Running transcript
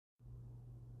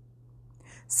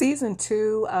Season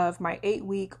 2 of my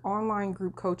 8-week online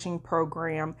group coaching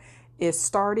program is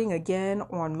starting again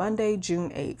on Monday,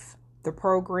 June 8th. The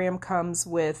program comes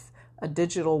with a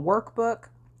digital workbook,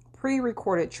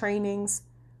 pre-recorded trainings,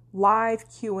 live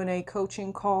Q&A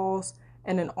coaching calls,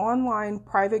 and an online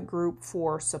private group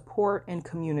for support and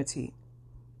community.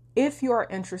 If you are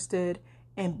interested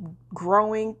in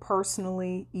growing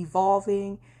personally,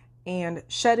 evolving, and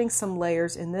shedding some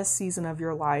layers in this season of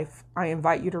your life, I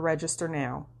invite you to register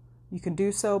now. You can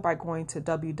do so by going to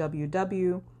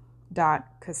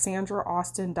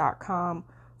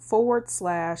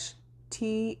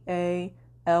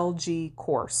www.cassandraaustin.com/TALG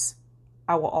course.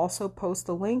 I will also post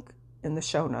the link in the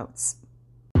show notes.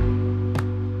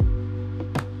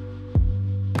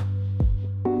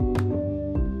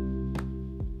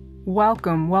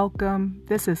 Welcome.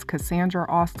 This is Cassandra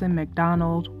Austin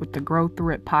McDonald with the Grow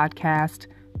Through It podcast,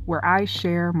 where I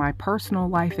share my personal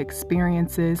life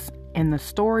experiences and the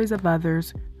stories of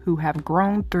others who have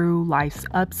grown through life's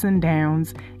ups and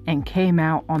downs and came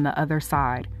out on the other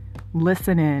side.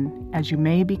 Listen in as you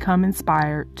may become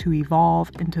inspired to evolve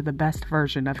into the best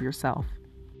version of yourself.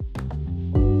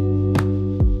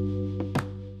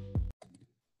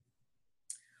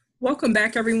 Welcome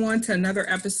back, everyone, to another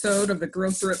episode of the Grow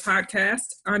Through It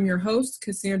podcast. I'm your host,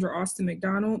 Cassandra Austin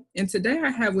McDonald, and today I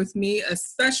have with me a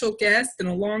special guest and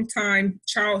a longtime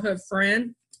childhood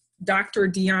friend, Dr.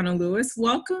 Deyana Lewis.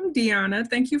 Welcome, Deyana.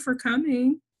 Thank you for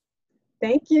coming.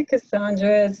 Thank you,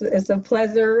 Cassandra. It's a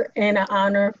pleasure and an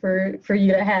honor for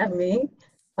you to have me.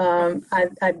 I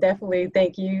definitely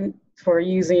thank you for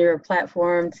using your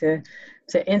platform to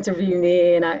interview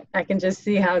me, and I can just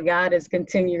see how God is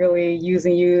continually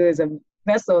using you as a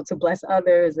vessel to bless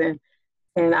others, and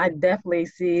I definitely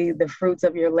see the fruits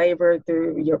of your labor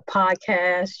through your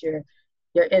podcast, your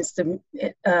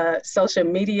social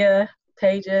media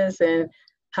pages, and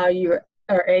how you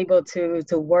are able to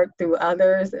work through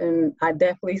others, and I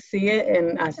definitely see it,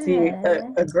 and I see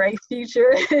a great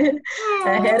future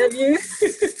ahead of you,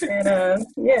 and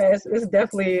it's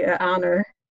definitely an honor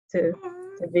to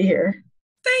be here.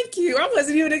 Thank you. I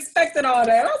wasn't even expecting all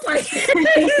that. I was like,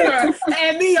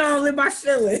 and me all in my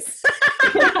feelings.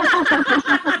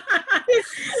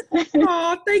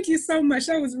 Oh, thank you so much.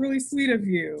 That was really sweet of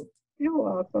you. You're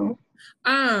welcome.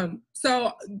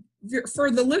 So for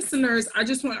the listeners, I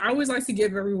always like to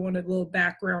give everyone a little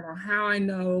background on how I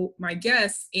know my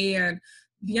guests. And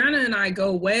Deyana and I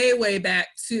go way, way back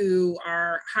to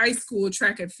our high school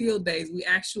track and field days. We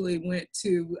actually went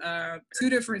to 2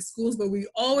 different schools, but we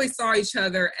always saw each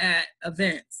other at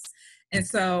events. And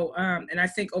so, and I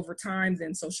think over time,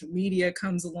 then social media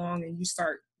comes along and you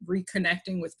start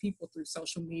reconnecting with people through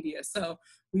social media. So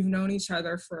we've known each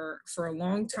other for a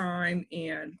long time,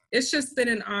 and it's just been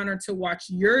an honor to watch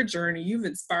your journey. You've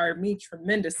inspired me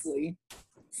tremendously.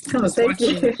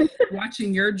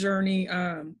 Watching your journey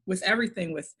with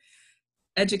everything, with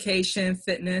education,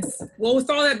 fitness. Well, with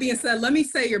all that being said, let me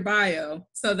say your bio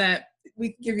so that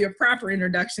we can give you a proper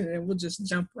introduction and we'll just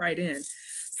jump right in.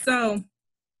 So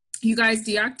you guys,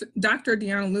 Dr.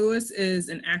 Deyana Lewis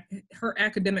her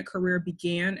academic career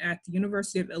began at the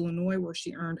University of Illinois, where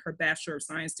she earned her Bachelor of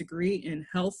Science degree in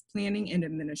Health Planning and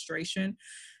Administration.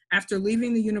 After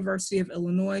leaving the University of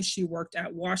Illinois, she worked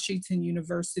at Washington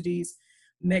University's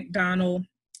McDonnell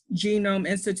Genome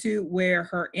Institute, where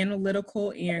her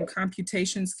analytical and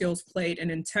computation skills played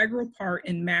an integral part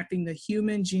in mapping the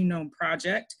Human Genome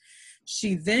Project.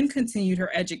 She then continued her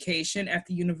education at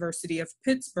the University of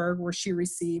Pittsburgh, where she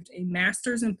received a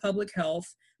master's in public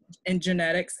health and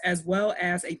genetics, as well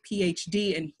as a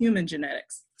PhD in human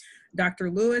genetics.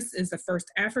 Dr. Lewis is the first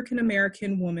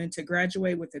African-American woman to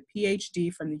graduate with a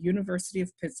PhD from the University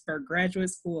of Pittsburgh Graduate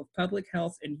School of Public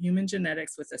Health and Human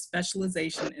Genetics with a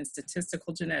specialization in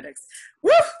statistical genetics.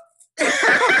 Woo! I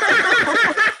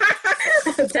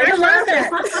love that.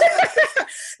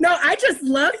 No, I just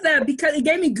love that because it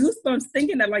gave me goosebumps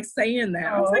thinking that, like saying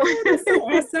that. I was like, oh, that's so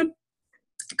awesome.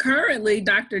 Currently,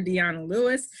 Dr. Deyana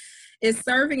Lewis is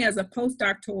serving as a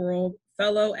postdoctoral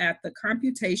fellow at the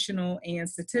Computational and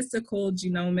Statistical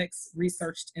Genomics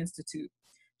Research Institute.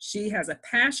 She has a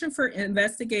passion for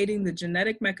investigating the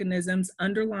genetic mechanisms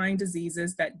underlying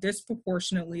diseases that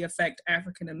disproportionately affect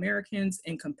African Americans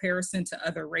in comparison to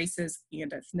other races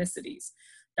and ethnicities.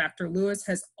 Dr. Lewis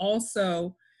has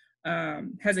also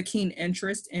has a keen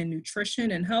interest in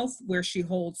nutrition and health, where she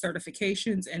holds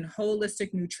certifications in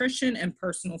holistic nutrition and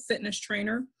personal fitness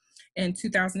trainer. In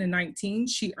 2019,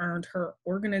 she earned her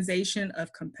Organization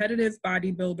of Competitive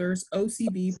Bodybuilders,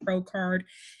 OCB Pro Card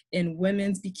in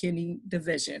Women's Bikini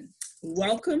Division.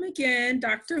 Welcome again,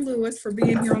 Dr. Lewis, for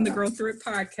being here on the Grow Through It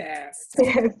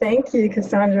podcast. Thank you,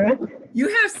 Cassandra. You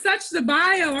have such the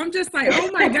bio. I'm just like,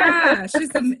 oh my gosh,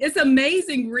 it's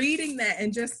amazing reading that.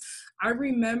 And just, I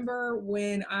remember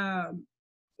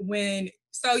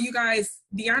so you guys,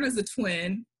 Deyana's a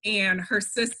twin, and her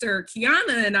sister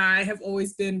Kiana and I have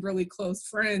always been really close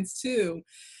friends too.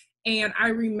 And I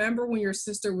remember when your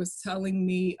sister was telling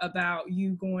me about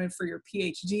you going for your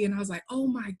PhD, and I was like, oh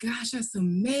my gosh, that's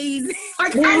amazing.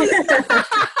 Like,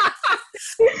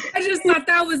 I just thought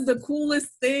that was the coolest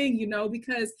thing,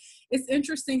 because it's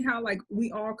interesting how like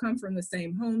we all come from the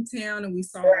same hometown and we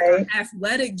saw our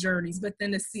athletic journeys, but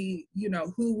then to see,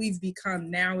 who we've become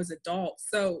now as adults.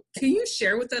 So can you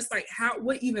share with us like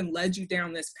what even led you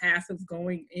down this path of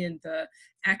going in the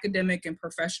academic and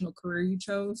professional career you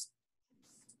chose?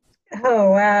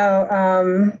 Oh,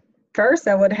 wow. First,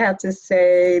 I would have to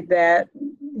say that,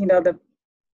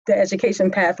 the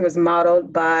education path was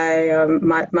modeled by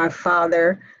my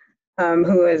father,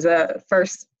 who is a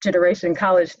first generation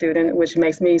college student, which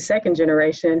makes me second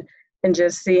generation. And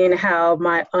just seeing how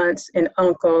my aunts and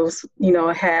uncles,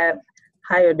 had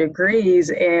higher degrees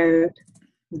and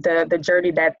the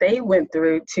journey that they went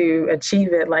through to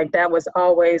achieve it, like that was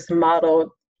always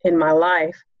modeled in my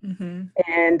life. Mm-hmm.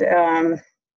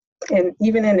 And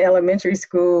even in elementary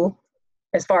school,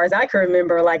 as far as I can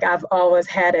remember, like I've always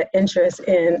had an interest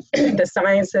in the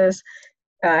sciences,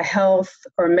 health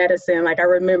or medicine. Like I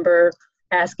remember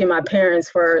asking my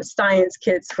parents for science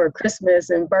kits for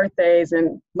Christmas and birthdays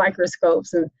and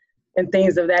microscopes and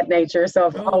things of that nature. So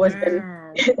I've always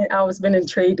been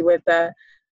intrigued with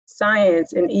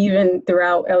science. And even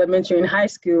throughout elementary and high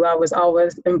school, I was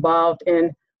always involved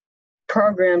in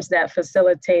programs that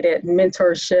facilitated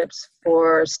mentorships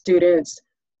for students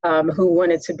who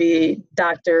wanted to be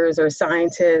doctors or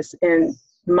scientists. And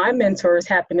my mentors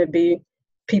happened to be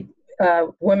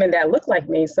women that looked like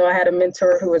me. So I had a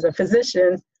mentor who was a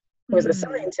physician, who was a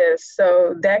scientist.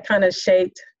 So that kind of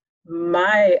shaped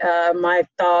my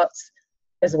thoughts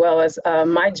as well as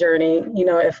my journey.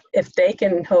 If they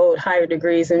can hold higher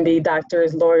degrees and be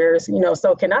doctors, lawyers,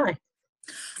 so can I.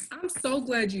 I'm so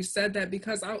glad you said that,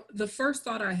 because the first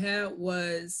thought I had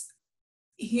was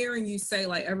hearing you say,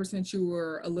 like, ever since you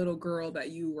were a little girl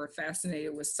that you were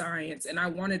fascinated with science. And I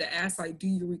wanted to ask, like, do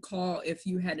you recall if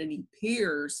you had any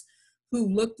peers who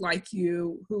looked like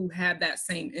you who had that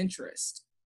same interest?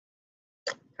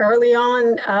 Early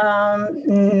on,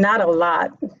 not a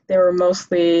lot. There were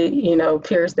mostly,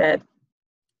 peers that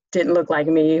didn't look like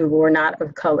me, who were not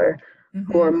of color,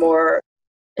 who were more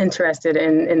interested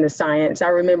in the science. I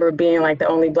remember being like the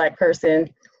only Black person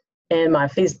in my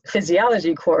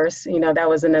physiology course. That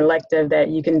was an elective that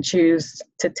you can choose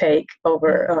to take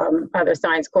over other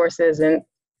science courses. And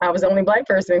I was the only Black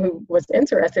person who was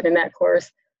interested in that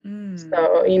course.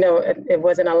 So, it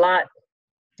wasn't a lot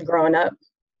growing up.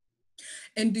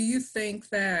 And do you think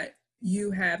that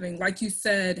you having, like you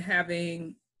said,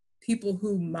 having people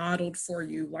who modeled for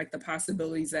you, like the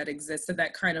possibilities that existed,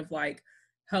 that kind of like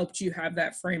helped you have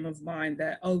that frame of mind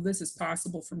that, oh, this is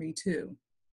possible for me too?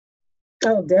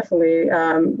 Oh, definitely.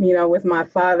 With my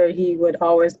father, he would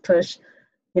always push,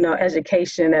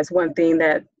 education as one thing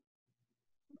that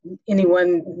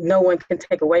no one can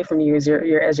take away from you is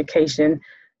your education.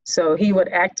 So he would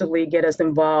actively get us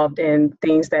involved in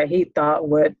things that he thought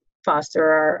would foster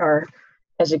our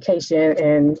education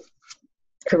and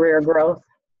career growth.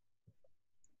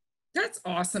 That's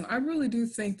awesome. I really do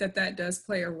think that does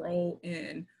play a role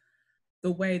in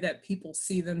the way that people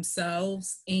see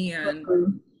themselves and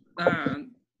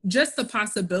just the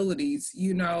possibilities,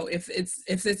 if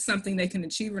it's something they can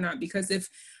achieve or not. Because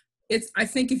I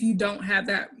think if you don't have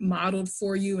that modeled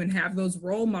for you and have those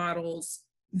role models,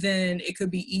 then it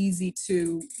could be easy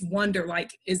to wonder,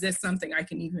 like, is this something I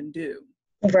can even do?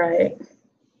 Right.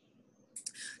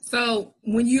 So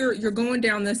when you're going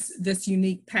down this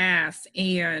unique path,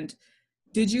 and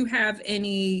did you have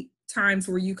any times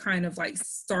where you kind of like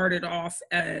started off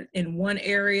in one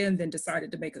area and then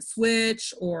decided to make a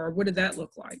switch, or what did that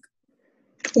look like?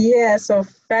 Yeah, so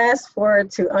fast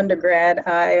forward to undergrad,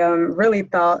 I really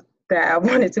thought that I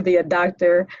wanted to be a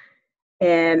doctor.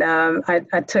 And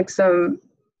I took some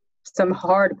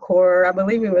hardcore, I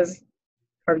believe it was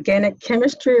organic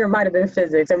chemistry, or might have been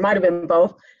physics, it might have been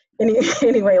both.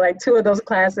 Anyway, like two of those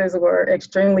classes were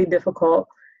extremely difficult,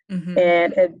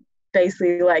 and it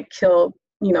basically like killed,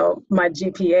 my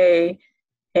GPA.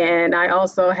 And I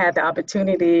also had the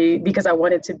opportunity, because I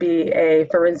wanted to be a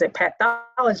forensic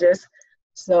pathologist,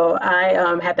 so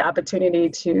I had the opportunity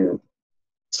to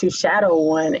to shadow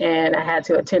one, and I had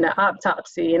to attend an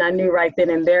autopsy. And I knew right then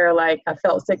and there, like, I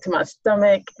felt sick to my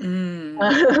stomach.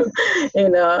 I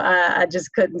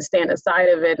just couldn't stand the sight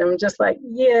of it. I'm just like,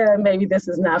 yeah, maybe this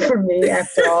is not for me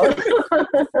after all.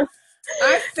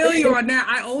 I feel you on that.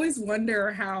 I always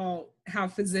wonder how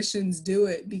physicians do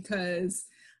it because,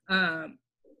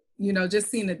 just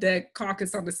seeing a dead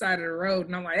carcass on the side of the road,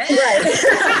 and I'm like, right.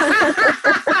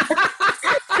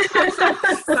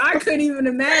 So I couldn't even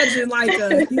imagine like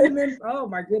a human. Oh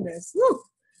my goodness. Woo.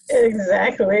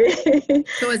 Exactly.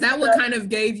 So is that what kind of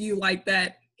gave you like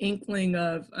that inkling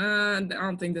of, I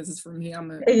don't think this is for me.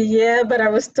 Yeah, but I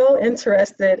was still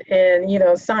interested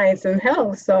in, science and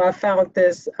health. So I found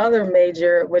this other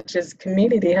major, which is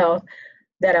community health,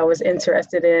 that I was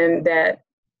interested in, that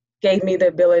gave me the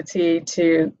ability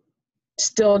to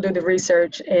still do the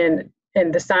research and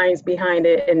the science behind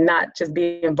it, and not just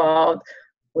be involved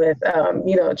with,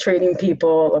 treating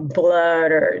people or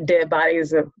blood or dead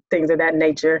bodies or things of that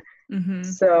nature. Mm-hmm.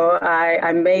 So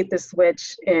I made the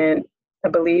switch in, I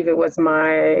believe it was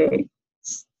my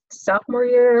sophomore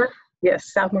year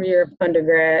of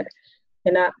undergrad.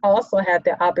 And I also had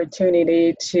the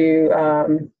opportunity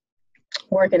to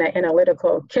work in an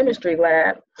analytical chemistry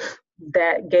lab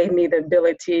that gave me the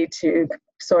ability to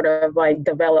sort of like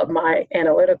develop my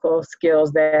analytical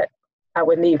skills that I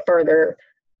would need further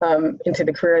into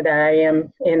the career that I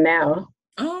am in now.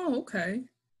 Oh, okay.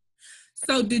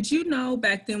 So did you know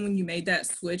back then when you made that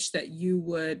switch that you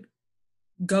would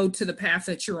go to the path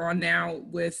that you're on now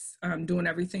with doing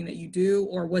everything that you do,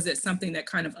 or was it something that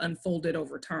kind of unfolded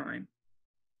over time?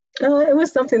 It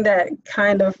was something that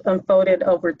kind of unfolded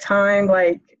over time.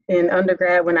 Like in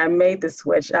undergrad, when I made the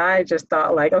switch, I just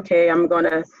thought like, okay, I'm going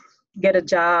to get a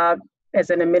job as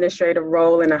an administrative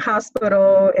role in a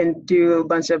hospital and do a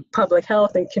bunch of public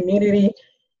health and community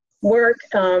work.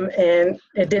 And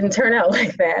it didn't turn out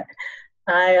like that.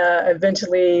 I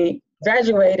eventually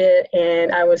graduated,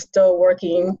 and I was still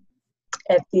working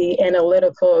at the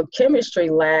analytical chemistry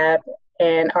lab,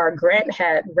 and our grant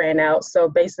had ran out. So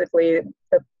basically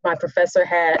my professor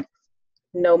had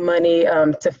no money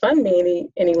to fund me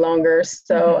any longer.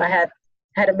 So I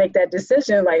had to make that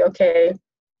decision, like, okay,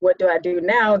 what do I do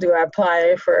now? Do I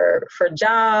apply for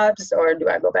jobs, or do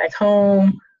I go back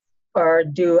home, or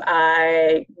do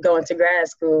I go into grad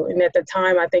school? And at the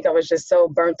time, I think I was just so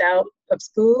burnt out of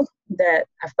school that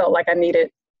I felt like I needed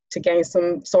to gain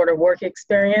some sort of work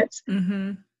experience.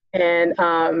 Mm-hmm. And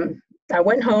I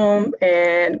went home,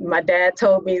 and my dad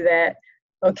told me that,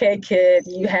 okay, kid,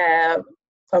 you have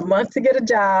a month to get a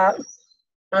job.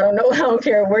 I don't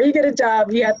care where you get a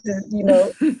job. You have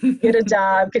to, get a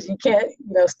job, because you can't,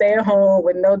 stay at home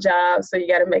with no job. So you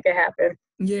got to make it happen.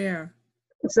 Yeah.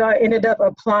 So I ended up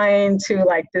applying to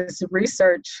like this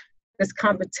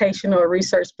computational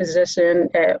research position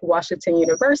at Washington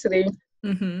University.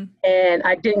 Mm-hmm. And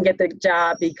I didn't get the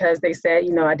job because they said,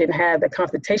 I didn't have the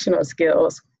computational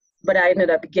skills, but I ended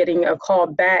up getting a call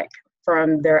back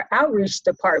from their outreach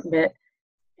department.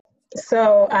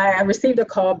 So I received a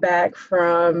call back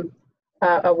from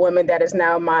a woman that is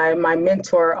now my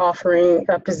mentor, offering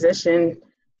a position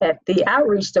at the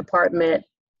outreach department,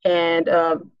 and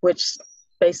which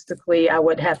basically I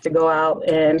would have to go out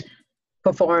and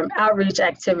perform outreach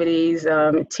activities,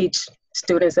 teach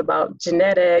students about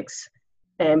genetics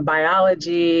and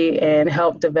biology, and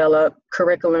help develop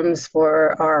curriculums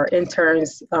for our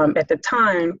interns at the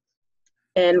time.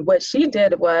 And what she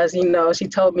did was, she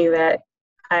told me that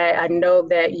I know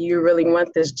that you really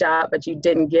want this job, but you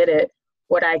didn't get it.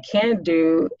 What I can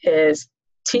do is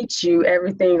teach you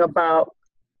everything about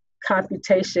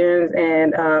computations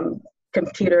and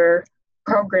computer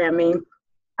programming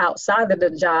outside of the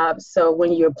job. So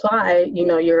when you apply,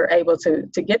 you're able to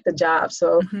get the job.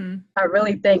 So I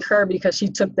really thank her, because she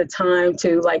took the time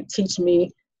to like teach me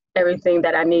everything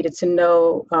that I needed to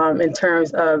know in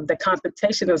terms of the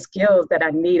computational skills that I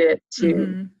needed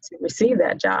to receive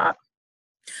that job.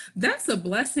 That's a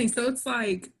blessing. So it's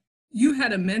like you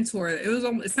had a mentor.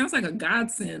 It sounds like a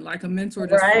godsend, like a mentor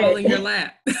just fall in your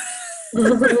lap.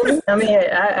 I mean,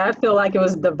 I feel like it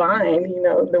was divine,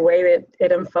 the way that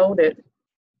it unfolded.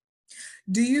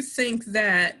 Do you think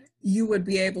that you would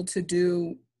be able to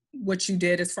do what you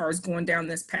did as far as going down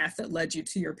this path that led you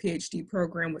to your PhD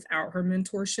program without her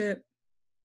mentorship?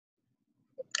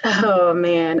 Oh,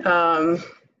 man.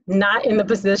 Not in the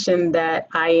position that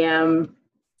I am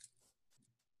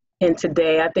in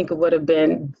today. I think it would have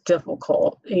been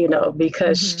difficult,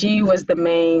 because she was the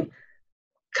main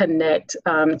connect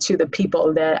to the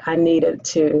people that I needed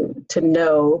to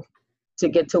know to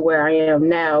get to where I am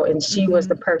now. And she was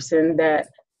the person that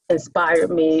inspired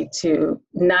me to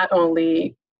not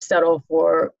only settle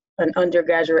for an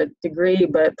undergraduate degree,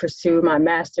 but pursue my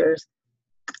master's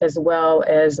as well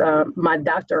as my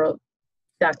doctorate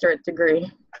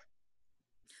degree.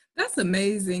 That's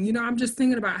amazing. You know, I'm just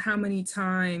thinking about how many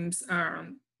times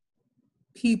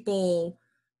people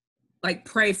like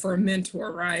pray for a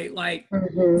mentor, right? Like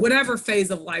whatever phase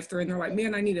of life they're in, they're like,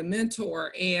 man, I need a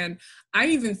mentor. And I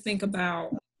even think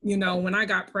about, you know, when I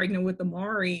got pregnant with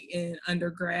Amari in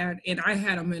undergrad, and I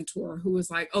had a mentor who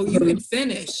was like, oh, you can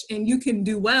finish and you can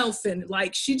do well.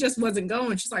 Like she just wasn't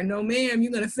going. She's like, no, ma'am,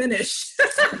 you're going to finish.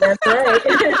 That's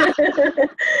right.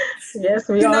 Yes,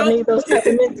 we all need those type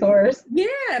of mentors. Yeah.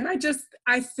 And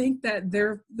I think that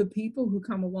they're the people who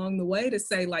come along the way to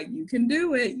say, like, you can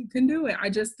do it. You can do it. I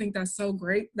just think that's so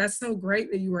great. That's so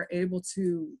great that you were able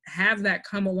to have that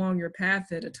come along your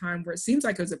path at a time where it seems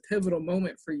like it was a pivotal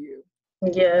moment for you.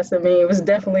 Yes, I mean, it was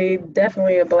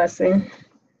definitely a blessing.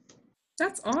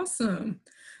 That's awesome.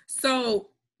 So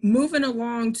moving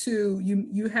along to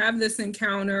you have this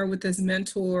encounter with this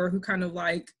mentor who kind of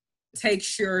like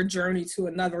takes your journey to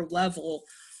another level.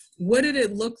 What did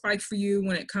it look like for you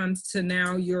when it comes to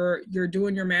now you're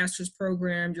doing your master's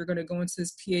program, you're going to go into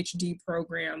this PhD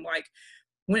program, like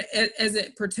when as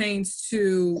it pertains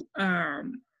to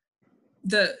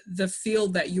the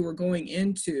field that you were going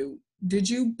into? Did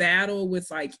you battle with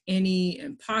like any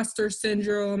imposter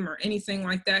syndrome or anything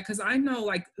like that? Because I know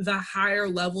like the higher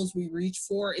levels we reach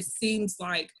for, it seems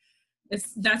like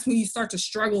that's when you start to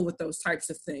struggle with those types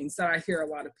of things that I hear a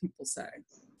lot of people say.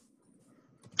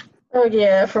 Oh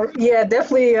yeah,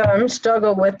 definitely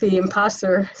struggle with the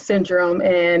imposter syndrome.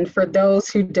 And for those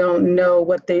who don't know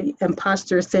what the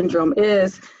imposter syndrome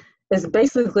is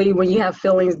basically when you have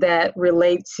feelings that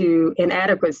relate to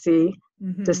inadequacy,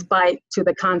 despite to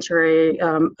the contrary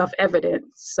of evidence.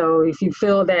 So if you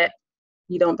feel that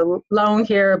you don't belong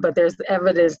here, but there's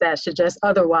evidence that suggests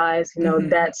otherwise, you know,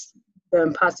 that's the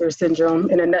imposter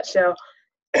syndrome in a nutshell.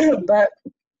 But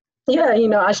yeah, you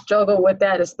know, I struggle with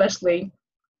that, especially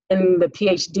in the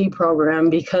PhD program,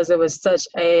 because it was such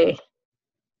a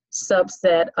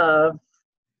subset of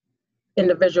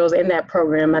individuals in that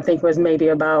program. I think it was maybe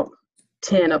about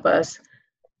 10 of us.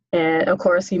 And of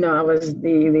course, you know, I was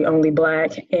the only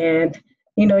Black. And,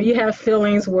 you know, you have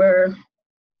feelings where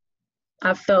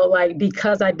I felt like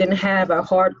because I didn't have a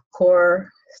hardcore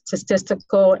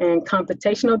statistical and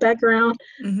computational background,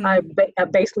 I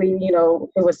basically, you know,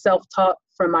 it was self-taught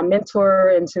from my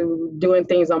mentor into doing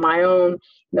things on my own.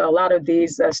 You know, a lot of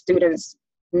these students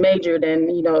majored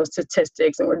in, you know,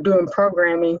 statistics and were doing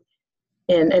programming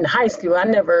in high school. I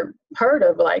never heard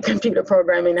of like computer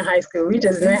programming in high school. We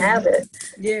just didn't have it.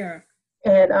 Yeah.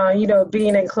 And, you know,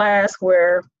 being in class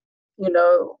where, you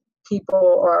know,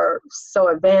 people are so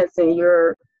advanced and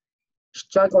you're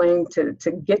struggling to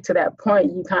get to that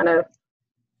point, you kind of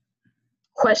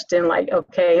question like,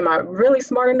 okay, am I really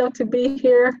smart enough to be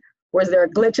here? Was there a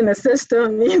glitch in the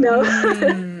system, you know?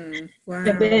 Wow.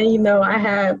 And then, you know, I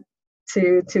had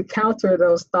to counter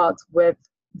those thoughts with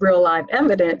real life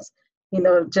evidence, you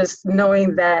know, just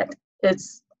knowing that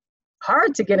it's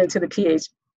hard to get into the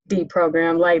PhD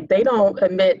program. Like they don't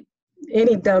admit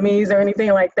any dummies or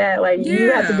anything like that. Like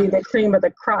you have to be the cream of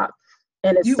the crop.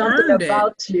 And it's something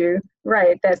about you,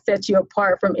 right, that sets you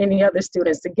apart from any other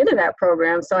students to get in that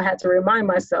program. So I had to remind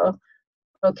myself,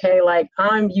 okay, like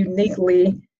I'm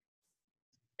uniquely,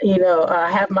 you know,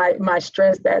 I have my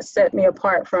strengths that set me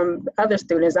apart from other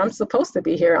students. I'm supposed to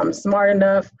be here. I'm smart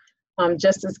enough. I'm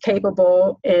just as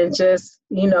capable, and just,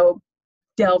 you know,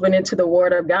 delving into the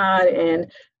Word of God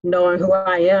and knowing who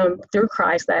I am through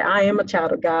Christ, that I am a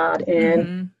child of God.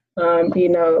 And, you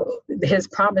know, his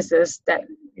promises that,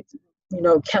 you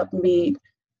know, kept me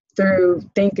through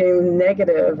thinking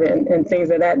negative and things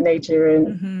of that nature.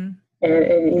 And,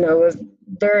 and, you know, it was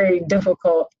very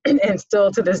difficult. And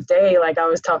still to this day, like I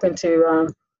was talking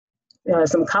to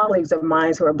some colleagues of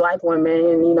mine who are Black women,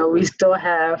 and, you know, we still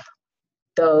have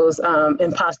those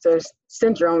imposter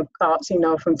syndrome thoughts, you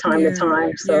know, from time to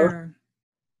time. So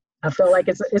I feel like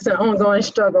it's an ongoing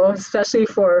struggle, especially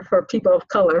for people of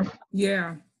color.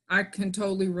 Yeah, I can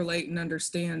totally relate and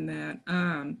understand that.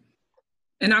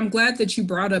 And I'm glad that you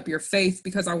brought up your faith,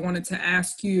 because I wanted to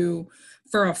ask you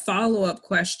for a follow-up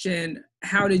question.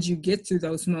 How did you get through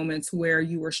those moments where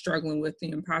you were struggling with the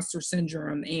imposter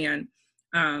syndrome and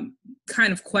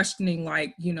kind of questioning,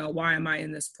 like, you know, why am I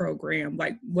in this program?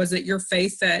 Like, was it your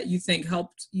faith that you think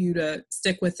helped you to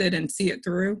stick with it and see it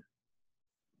through?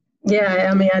 Yeah,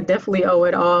 I mean, I definitely owe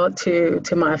it all to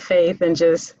my faith, and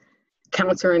just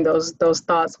countering those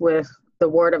thoughts with the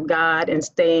Word of God and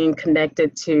staying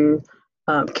connected to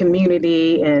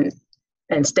community and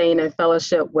and staying in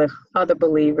fellowship with other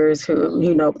believers who,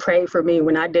 you know, prayed for me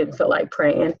when I didn't feel like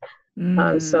praying.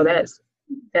 So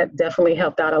that definitely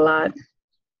helped out a lot.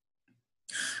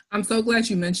 I'm so glad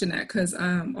you mentioned that, because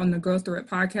on the Growth Thread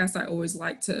podcast, I always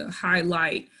like to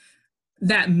highlight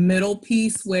that middle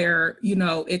piece where, you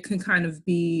know, it can kind of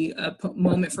be a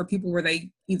moment for people where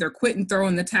they either quit and throw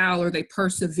in the towel, or they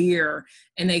persevere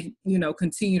and they, you know,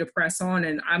 continue to press on.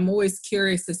 And I'm always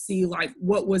curious to see, like,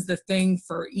 what was the thing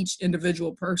for each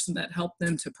individual person that helped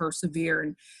them to persevere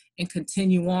and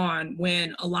continue on,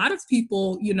 when a lot of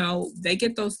people, you know, they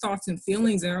get those thoughts and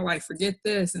feelings and they're like, forget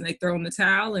this, and they throw in the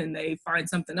towel and they find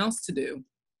something else to do.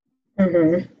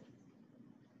 Mm-hmm.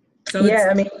 So yeah,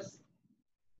 I mean,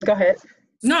 go ahead.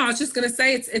 No, I was just going to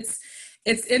say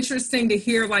it's interesting to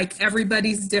hear, like,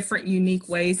 everybody's different, unique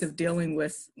ways of dealing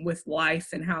with life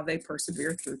and how they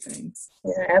persevere through things.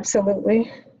 Yeah,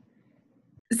 absolutely.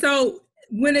 So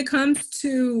when it comes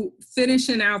to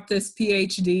finishing out this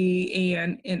PhD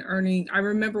and earning, I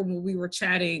remember when we were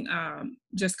chatting,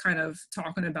 just kind of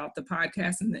talking about the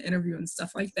podcast and the interview and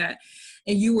stuff like that,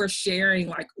 and you were sharing,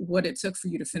 like, what it took for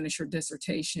you to finish your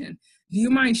dissertation. Do you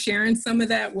mind sharing some of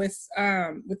that with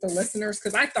the listeners?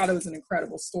 Because I thought it was an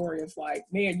incredible story of, like,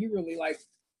 man, you really, like,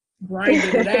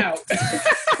 grinded it out.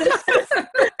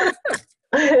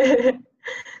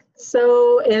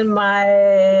 So in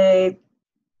my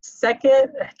second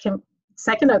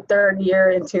or third year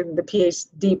into the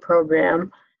PhD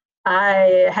program,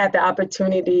 I had the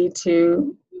opportunity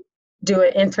to do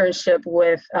an internship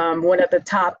with one of the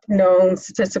top known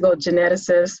statistical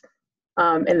geneticists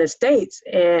in the States.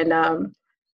 And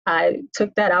I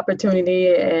took that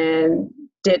opportunity and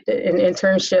did an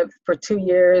internship for 2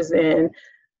 years and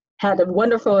had a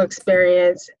wonderful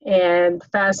experience. And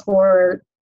fast forward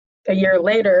a year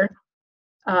later,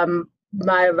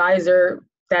 my advisor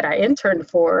that I interned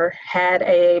for had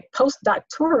a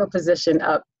postdoctoral position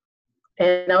up.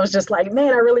 And I was just like,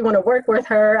 man, I really want to work with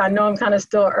her. I know I'm kind of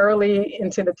still early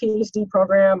into the PhD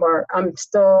program, or I'm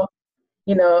still,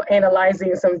 you know,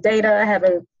 analyzing some data. I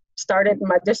haven't started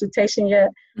my dissertation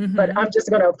yet, but I'm just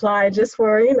going to apply just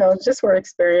for, you know, just for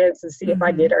experience and see if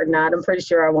I get it or not. I'm pretty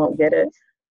sure I won't get it.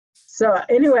 So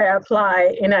anyway, I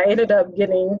applied and I ended up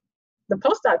getting the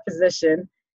postdoc position,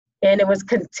 and it was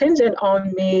contingent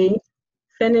on me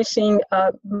finishing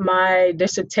up my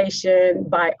dissertation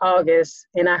by August.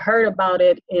 And I heard about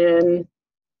it in,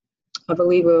 I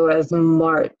believe it was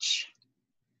April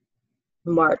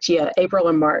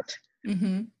and March.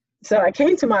 So I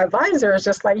came to my advisor, it's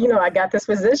just like, you know, I got this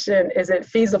position. Is it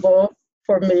feasible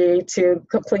for me to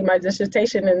complete my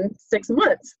dissertation in 6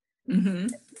 months?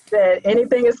 That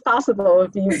anything is possible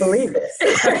if you believe it.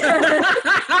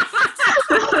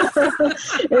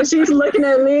 And she's looking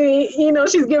at me, you know,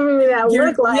 she's giving me that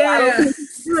look like, I don't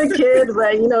think you're a kid,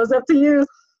 but, you know, it's up to you.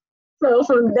 So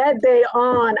from that day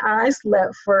on, I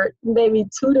slept for maybe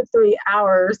 2 to 3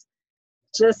 hours,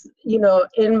 just, you know,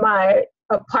 in my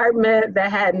apartment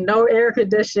that had no air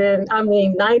conditioning. I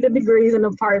mean, 90 degrees in the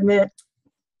apartment.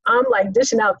 I'm like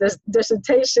dishing out this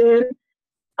dissertation.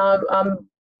 I'm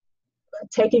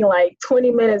taking like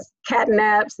 20 minutes cat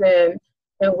naps and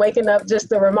waking up just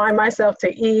to remind myself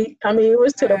to eat. I mean, it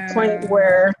was to the point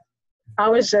where I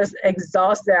was just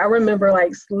exhausted. I remember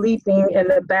like sleeping in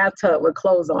the bathtub with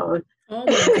clothes on. Oh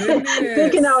my goodness.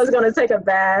 Thinking I was going to take a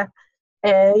bath.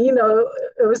 And, you know,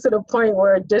 it was to the point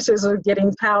where dishes were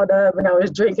getting piled up and I was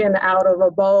drinking out of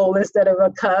a bowl instead of a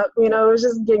cup. You know, it was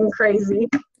just getting crazy.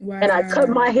 Wow. And I cut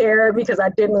my hair because I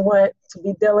didn't want to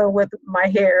be dealing with my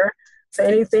hair. So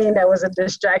anything that was a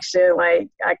distraction, like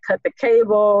I cut the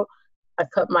cable, I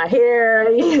cut my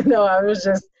hair, you know, I was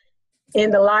just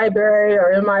in the library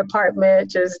or in my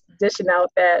apartment just dishing out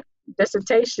that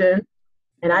dissertation.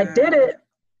 And I did it.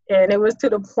 And it was to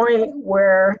the point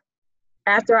where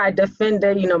after I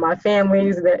defended, you know, my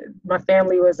family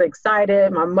was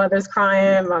excited. My mother's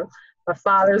crying, my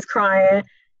father's crying.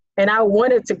 And I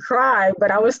wanted to cry,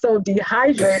 but I was so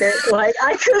dehydrated, like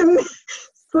I couldn't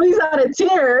squeeze out a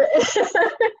tear.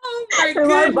 Oh my and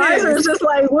my advisor was just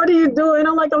like, what are you doing?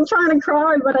 I'm like, I'm trying to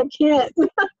cry, but I can't.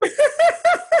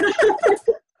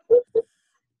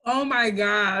 Oh my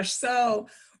gosh. So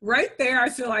right there, I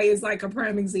feel like is like a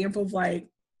prime example of like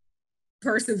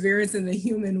perseverance in the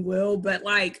human will, but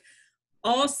like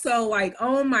also like,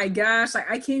 oh my gosh,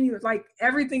 like I can't even, like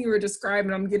everything you were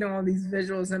describing, I'm getting all these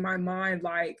visuals in my mind,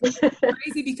 like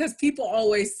crazy, because people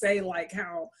always say like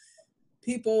how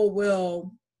people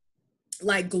will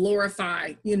like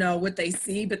glorify, you know, what they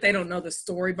see, but they don't know the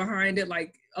story behind it.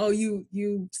 Like, oh, you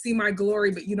see my glory,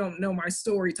 but you don't know my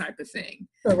story type of thing.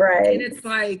 Right. And it's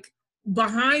like,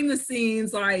 behind the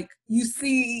scenes, like you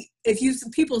see, if you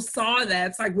people saw that,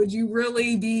 it's like, would you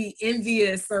really be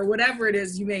envious or whatever it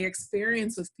is you may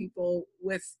experience with people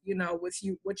with, you know, with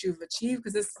you, what you've achieved?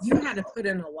 Because you had to put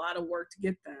in a lot of work to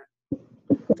get that.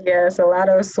 Yes, a lot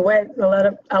of sweat,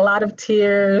 a lot of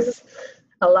tears,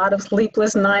 a lot of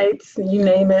sleepless nights, you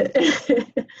name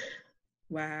it.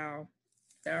 Wow.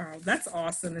 Oh, that's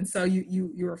awesome. And so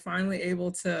you were finally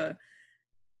able to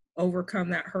overcome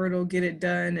that hurdle, get it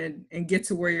done, and get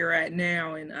to where you're at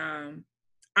now. And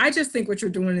I just think what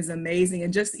you're doing is amazing.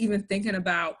 And just even thinking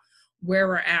about where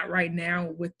we're at right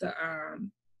now with the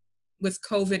with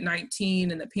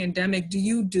COVID-19 and the pandemic, do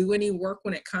you do any work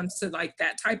when it comes to like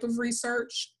that type of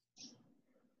research?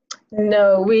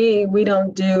 No, we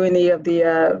don't do any of the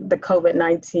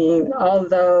COVID-19,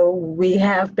 although we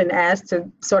have been asked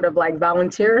to sort of like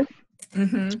volunteer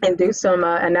and do some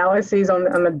analyses on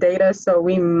the data. So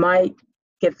we might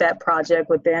get that project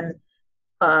within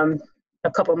a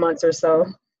couple months or so.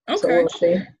 Okay. So we'll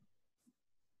see.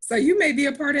 So you may be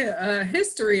a part of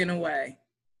history in a way,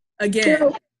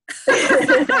 again.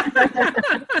 I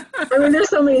mean, there's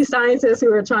so many scientists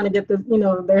who are trying to get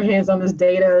their hands on this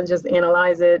data and just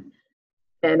analyze it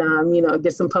and,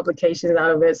 get some publications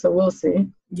out of it. So we'll see.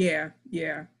 Yeah.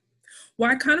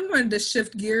 Well, I kind of wanted to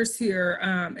shift gears here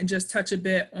and just touch a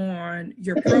bit on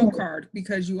your pro card,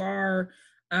 because you are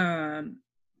a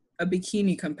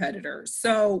bikini competitor.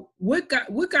 So what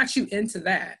got you into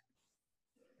that?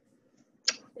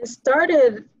 It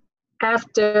started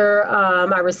after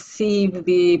I received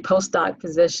the postdoc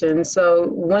position. So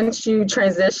once you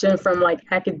transition from like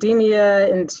academia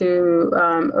into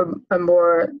a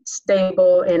more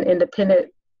stable and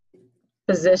independent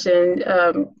position,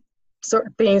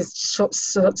 things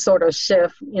sort of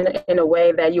shift in a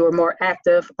way that you are more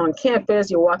active on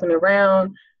campus, you're walking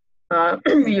around,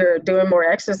 you're doing more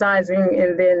exercising.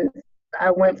 And then I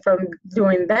went from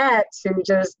doing that to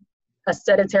just a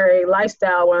sedentary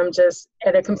lifestyle where I'm just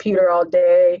at a computer all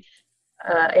day,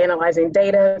 analyzing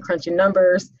data, crunching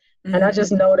numbers. And I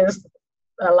just noticed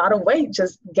a lot of weight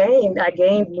just gained. I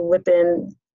gained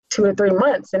within 2 or 3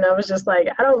 months. And I was just like,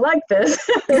 I don't like this.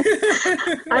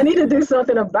 I need to do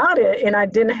something about it. And I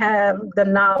didn't have the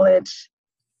knowledge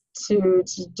to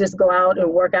just go out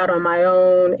and work out on my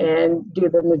own and do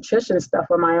the nutrition stuff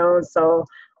on my own. So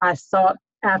I sought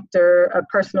after a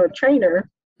personal trainer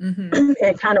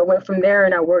and kind of went from there.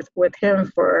 And I worked with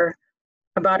him for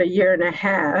about 1.5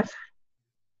 years.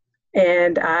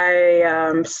 And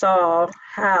I saw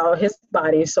how his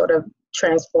body sort of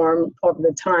transformed over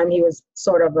the time. He was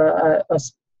sort of a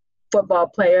football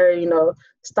player,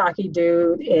 stocky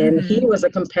dude, and he was a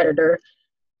competitor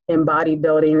in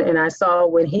bodybuilding. And I saw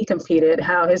when he competed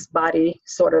how his body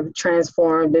sort of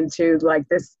transformed into like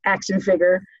this action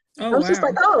figure. I was just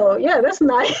like, oh yeah, that's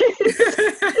nice.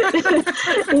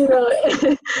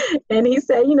 And he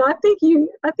said, I think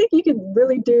you could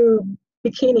really do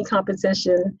bikini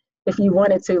competition if you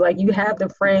wanted to. Like, you have the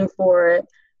frame for it,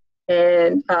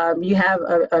 and you have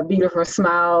a beautiful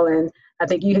smile, and I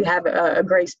think you have a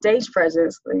great stage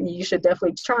presence. You should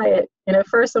definitely try it. And at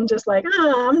first I'm just like,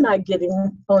 I'm not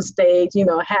getting on stage,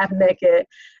 half naked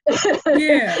in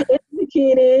a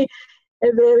bikini.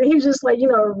 And then he was just like,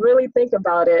 really think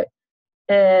about it.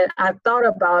 And I thought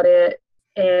about it,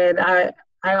 and I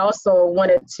also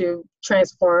wanted to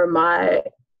transform my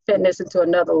fitness into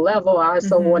another level. I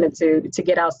also wanted to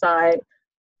get outside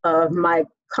of my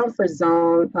comfort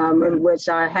zone, in which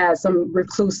I had some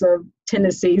reclusive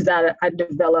tendencies that I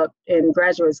developed in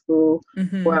graduate school,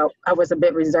 where I was a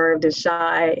bit reserved and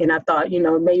shy. And I thought,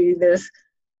 maybe this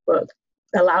would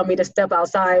allow me to step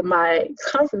outside my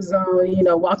comfort zone,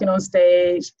 walking on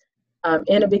stage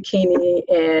in a bikini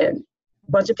and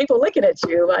a bunch of people looking at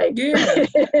you. Like, you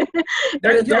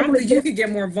could get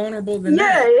more vulnerable than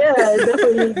that. Yeah,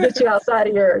 definitely get you outside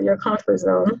of your comfort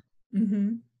zone.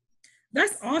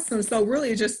 That's awesome. So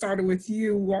really it just started with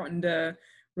you wanting to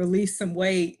release some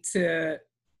weight, to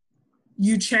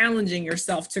you challenging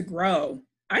yourself to grow.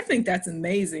 I think that's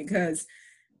amazing, because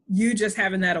you just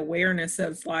having that awareness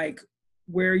of like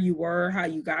where you were, how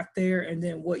you got there, and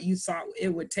then what you thought it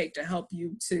would take to help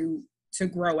you to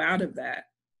grow out of that.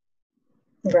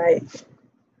 Right.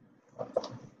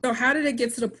 So how did it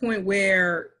get to the point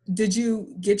where, did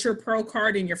you get your pro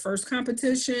card in your first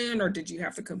competition, or did you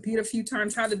have to compete a few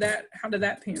times? How did that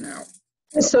pan out?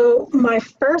 So my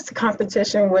first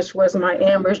competition, which was my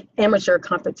amateur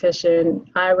competition,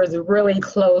 I was really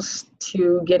close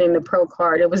to getting the pro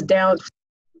card. It was down to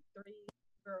 3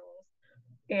 girls,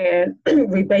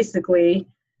 and we basically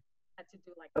had to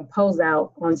do like a pose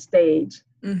out on stage.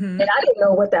 Mm-hmm. And I didn't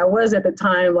know what that was at the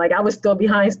time. Like I was still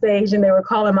behind stage and they were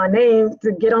calling my name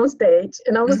to get on stage.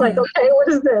 And I was like, Mm-hmm. okay, what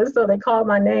is this? So they called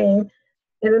my name.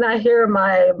 And then I hear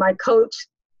my coach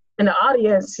in the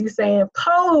audience, she's saying,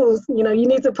 pose, you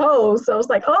need to pose. So I was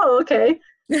like, oh, okay.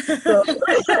 So, all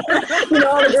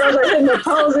the girls are hitting the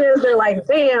poses. They're like,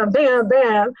 bam, bam,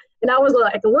 bam. And I was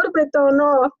like a little bit thrown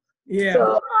off. Yeah.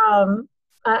 So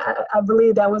I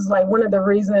believe that was like one of the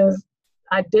reasons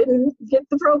I didn't get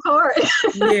the pro card.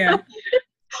 Yeah.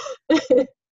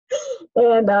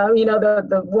 And,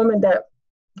 the woman that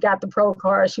got the pro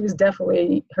card, she was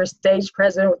definitely, her stage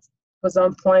presence was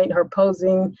on point, her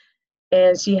posing,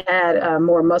 and she had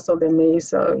more muscle than me.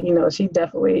 So, she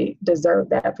definitely deserved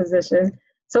that position.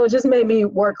 So it just made me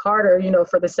work harder,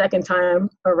 for the second time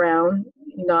around.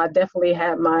 I definitely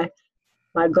had my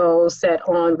goals set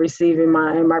on receiving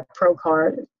my pro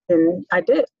card, and I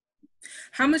did.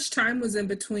 How much time was in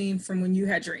between from when you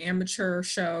had your amateur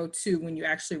show to when you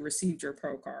actually received your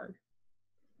pro card?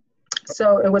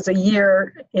 So it was a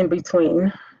year in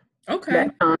between. Okay.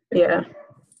 That time, yeah.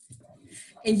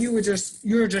 And you were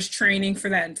just training for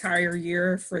that entire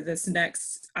year for this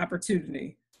next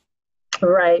opportunity.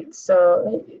 Right.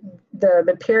 So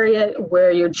the period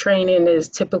where you're training is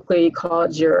typically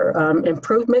called your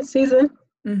improvement season.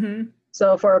 Mm-hmm.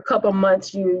 So for a couple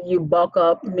months, you bulk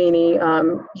up, meaning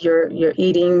you're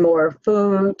eating more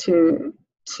food to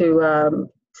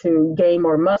gain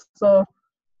more muscle.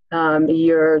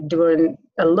 You're doing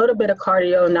a little bit of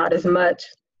cardio, not as much,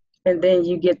 and then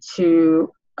you get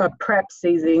to a prep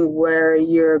season where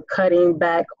you're cutting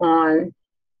back on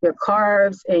your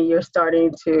carbs and you're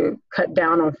starting to cut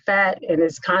down on fat. And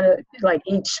it's kind of like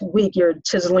each week you're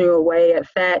chiseling away at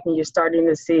fat and you're starting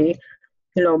to see,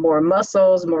 more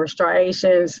muscles, more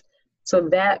striations. So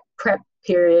that prep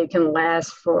period can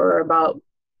last for about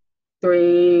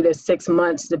 3 to 6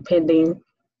 months, depending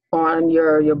on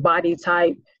your body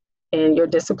type and your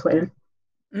discipline.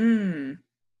 Mm.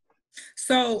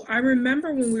 So I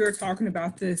remember when we were talking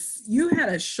about this, you had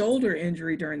a shoulder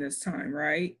injury during this time,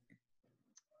 right?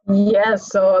 Yes,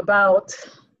 so about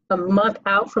a month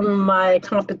out from my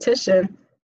competition,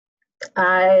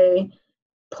 I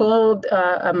pulled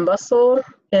a muscle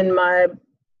in my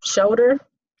shoulder,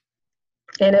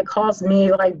 and it caused me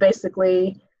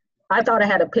basically, I thought I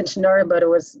had a pinched nerve, but it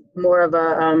was more of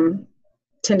a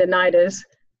tendonitis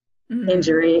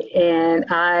injury, and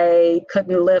I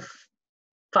couldn't lift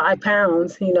 5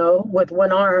 pounds, with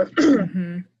one arm.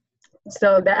 Mm-hmm.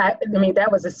 So that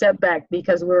was a setback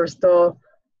because we were still,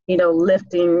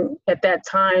 lifting at that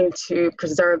time to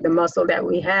preserve the muscle that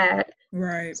we had.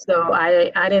 Right. So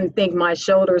I didn't think my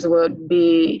shoulders would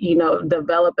be,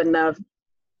 developed enough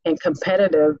and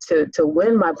competitive to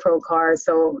win my pro card.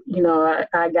 So,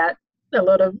 I got a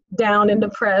little down and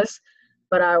depressed,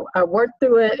 but I worked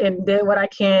through it and did what I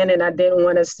can, and I didn't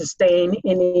want to sustain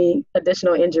any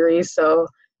additional injuries. So,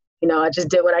 I just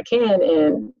did what I can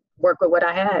and work with what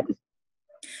I had.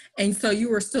 And so you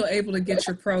were still able to get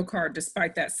your pro card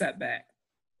despite that setback.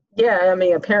 Yeah, I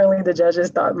mean, apparently the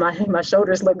judges thought my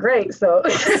shoulders look great. So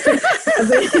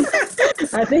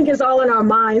I think it's all in our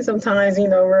minds sometimes. We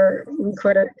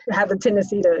have a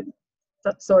tendency to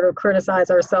sort of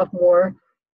criticize ourselves more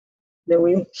than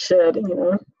we should.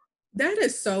 That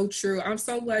is so true. I'm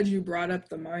so glad you brought up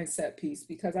the mindset piece,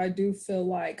 because I do feel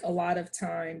like a lot of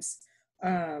times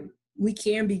we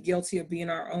can be guilty of being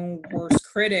our own worst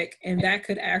critic, and that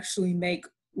could actually make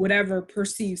whatever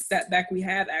perceived setback we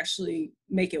have actually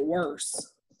make it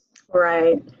worse.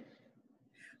 Right.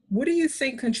 What do you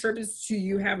think contributes to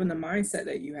you having the mindset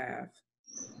that you have?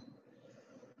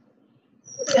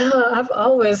 I've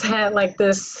always had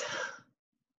this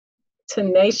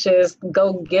tenacious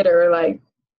go-getter,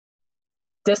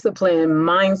 discipline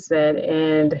mindset.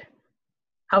 And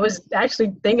I was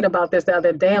actually thinking about this the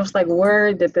other day. I was like,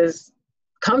 where did this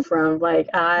come from?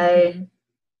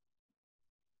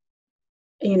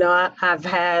 I've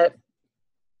had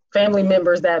family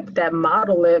members that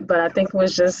model it, but I think it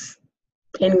was just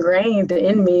ingrained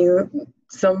in me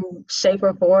some shape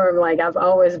or form. I've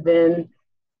always been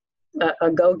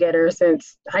a go-getter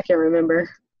since I can remember.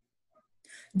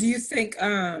 Do you think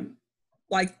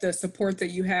the support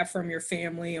that you have from your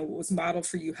family and what was modeled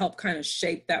for you helped kind of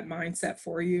shape that mindset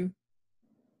for you?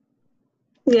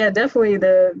 Yeah, definitely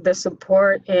the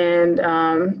support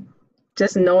and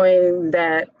just knowing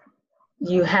that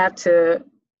you have to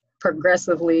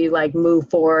progressively move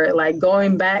forward.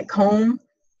 Going back home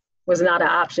was not an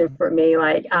option for me.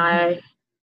 I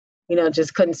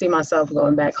just couldn't see myself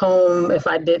going back home if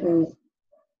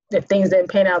things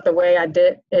didn't pan out the way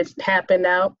it happened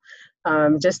out.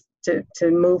 Just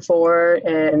to move forward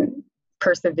and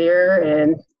persevere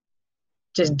and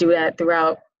just do that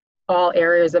throughout all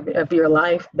areas of your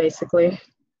life, basically.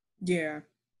 Yeah.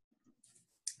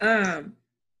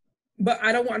 But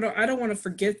I don't want to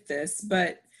forget this,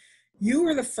 but you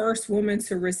were the first woman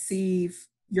to receive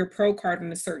your pro card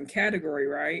in a certain category,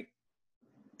 right?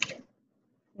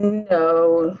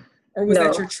 No. Or was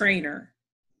that your trainer?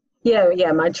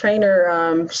 Yeah. My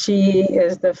trainer, she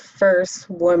is the first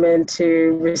woman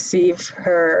to receive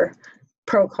her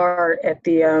pro card at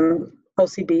the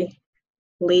OCB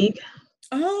league.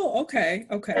 Oh, okay.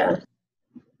 Yeah.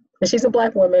 And she's a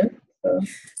Black woman.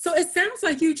 So it sounds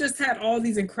like you just had all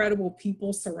these incredible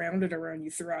people surrounded around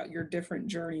you throughout your different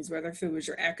journeys, whether if it was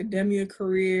your academia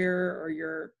career or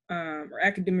your or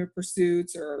academic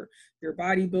pursuits or your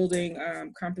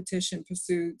bodybuilding competition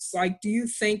pursuits. Like, do you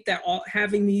think that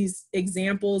having these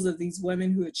examples of these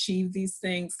women who achieve these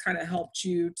things kind of helped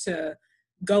you to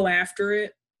go after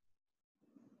it?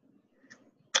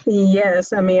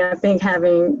 Yes. I mean, I think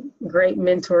having great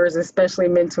mentors, especially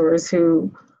mentors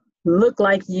who look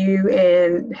like you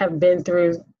and have been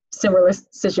through similar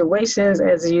situations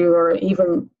as you, or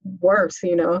even worse,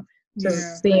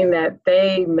 just seeing that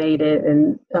they made it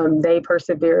and they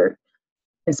persevered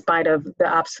in spite of the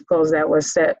obstacles that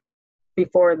was set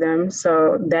before them.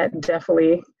 So that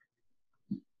definitely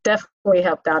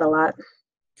helped out a lot.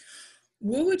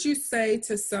 What would you say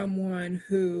to someone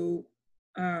who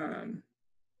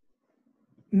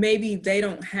maybe they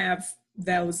don't have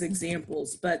those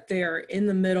examples, but they're in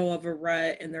the middle of a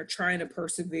rut and they're trying to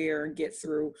persevere and get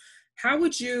through? How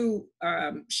would you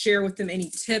share with them any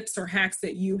tips or hacks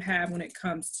that you have when it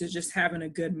comes to just having a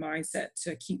good mindset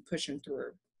to keep pushing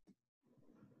through?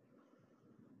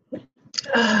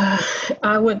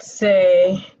 I would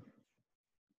say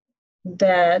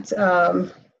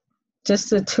that just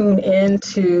to tune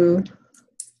into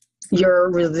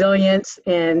your resilience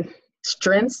and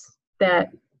strengths that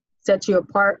set you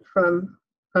apart from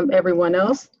everyone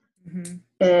else. Mm-hmm.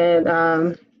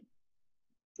 And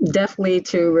definitely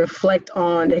to reflect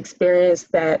on experience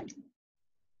that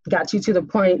got you to the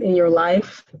point in your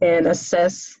life and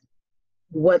assess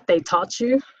what they taught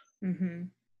you. Mm-hmm.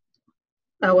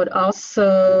 I would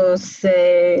also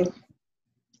say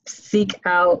seek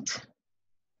out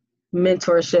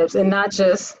mentorships, and not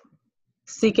just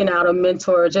seeking out a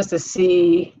mentor just to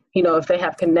see, if they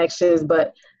have connections,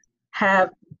 but have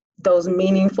those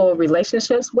meaningful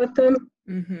relationships with them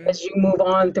as you move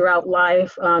on throughout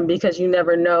life, because you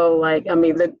never know,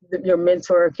 your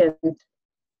mentor can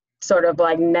sort of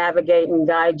like navigate and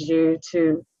guide you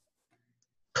to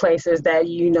places that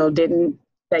you didn't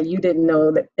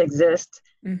know that exist.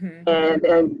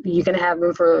 And you can have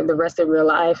them for the rest of your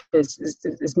life.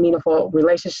 It's meaningful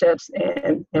relationships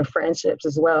and friendships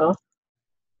as well.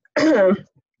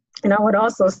 And I would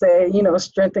also say,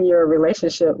 strengthen your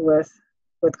relationship with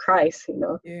Christ,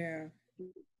 Yeah.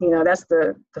 That's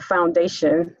the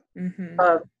foundation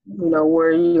of,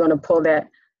 where you're going to pull that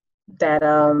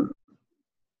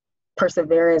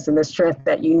perseverance and the strength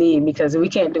that you need, because we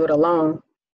can't do it alone.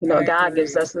 God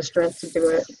gives us the strength to do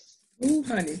it. Ooh,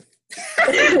 honey.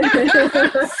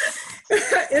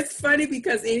 It's funny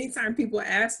because anytime people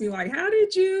ask me, like, how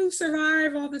did you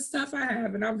survive all the stuff I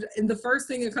have? And the first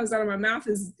thing that comes out of my mouth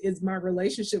is my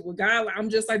relationship with God. I'm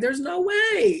just like, there's no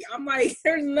way. I'm like,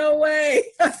 there's no way.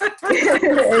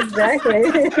 Exactly.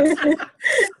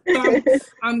 So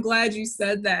I'm glad you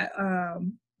said that,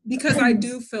 because I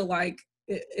do feel like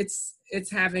it's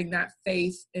having that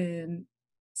faith in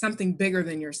something bigger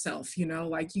than yourself,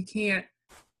 like you can't,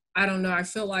 I don't know. I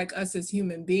feel like us as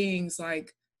human beings,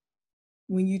 like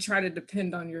when you try to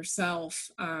depend on yourself,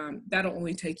 that'll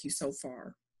only take you so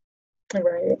far.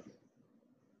 Right.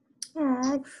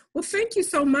 Oh, well, thank you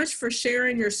so much for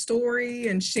sharing your story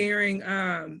and sharing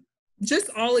just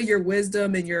all of your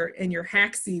wisdom and your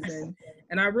hacks even.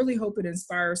 And I really hope it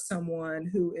inspires someone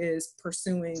who is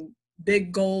pursuing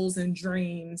big goals and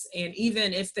dreams. And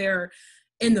even if they're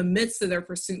in the midst of their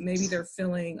pursuit, maybe they're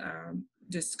feeling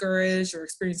discouraged or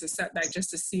experience a setback, just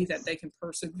to see that they can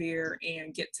persevere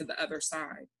and get to the other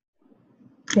side.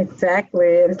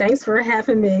 Exactly. And thanks for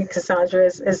having me, Cassandra.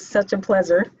 It's such a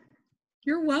pleasure.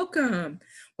 You're welcome.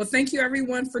 Well, thank you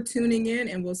everyone for tuning in,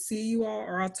 and we'll see you all,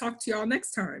 or I'll talk to you all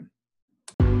next time.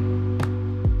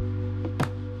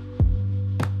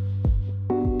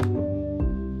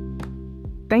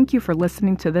 Thank you for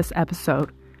listening to this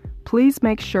episode. Please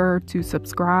make sure to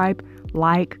subscribe,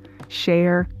 like,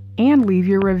 share, and leave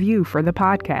your review for the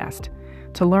podcast.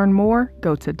 To learn more,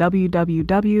 go to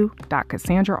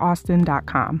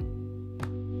www.cassandraaustin.com.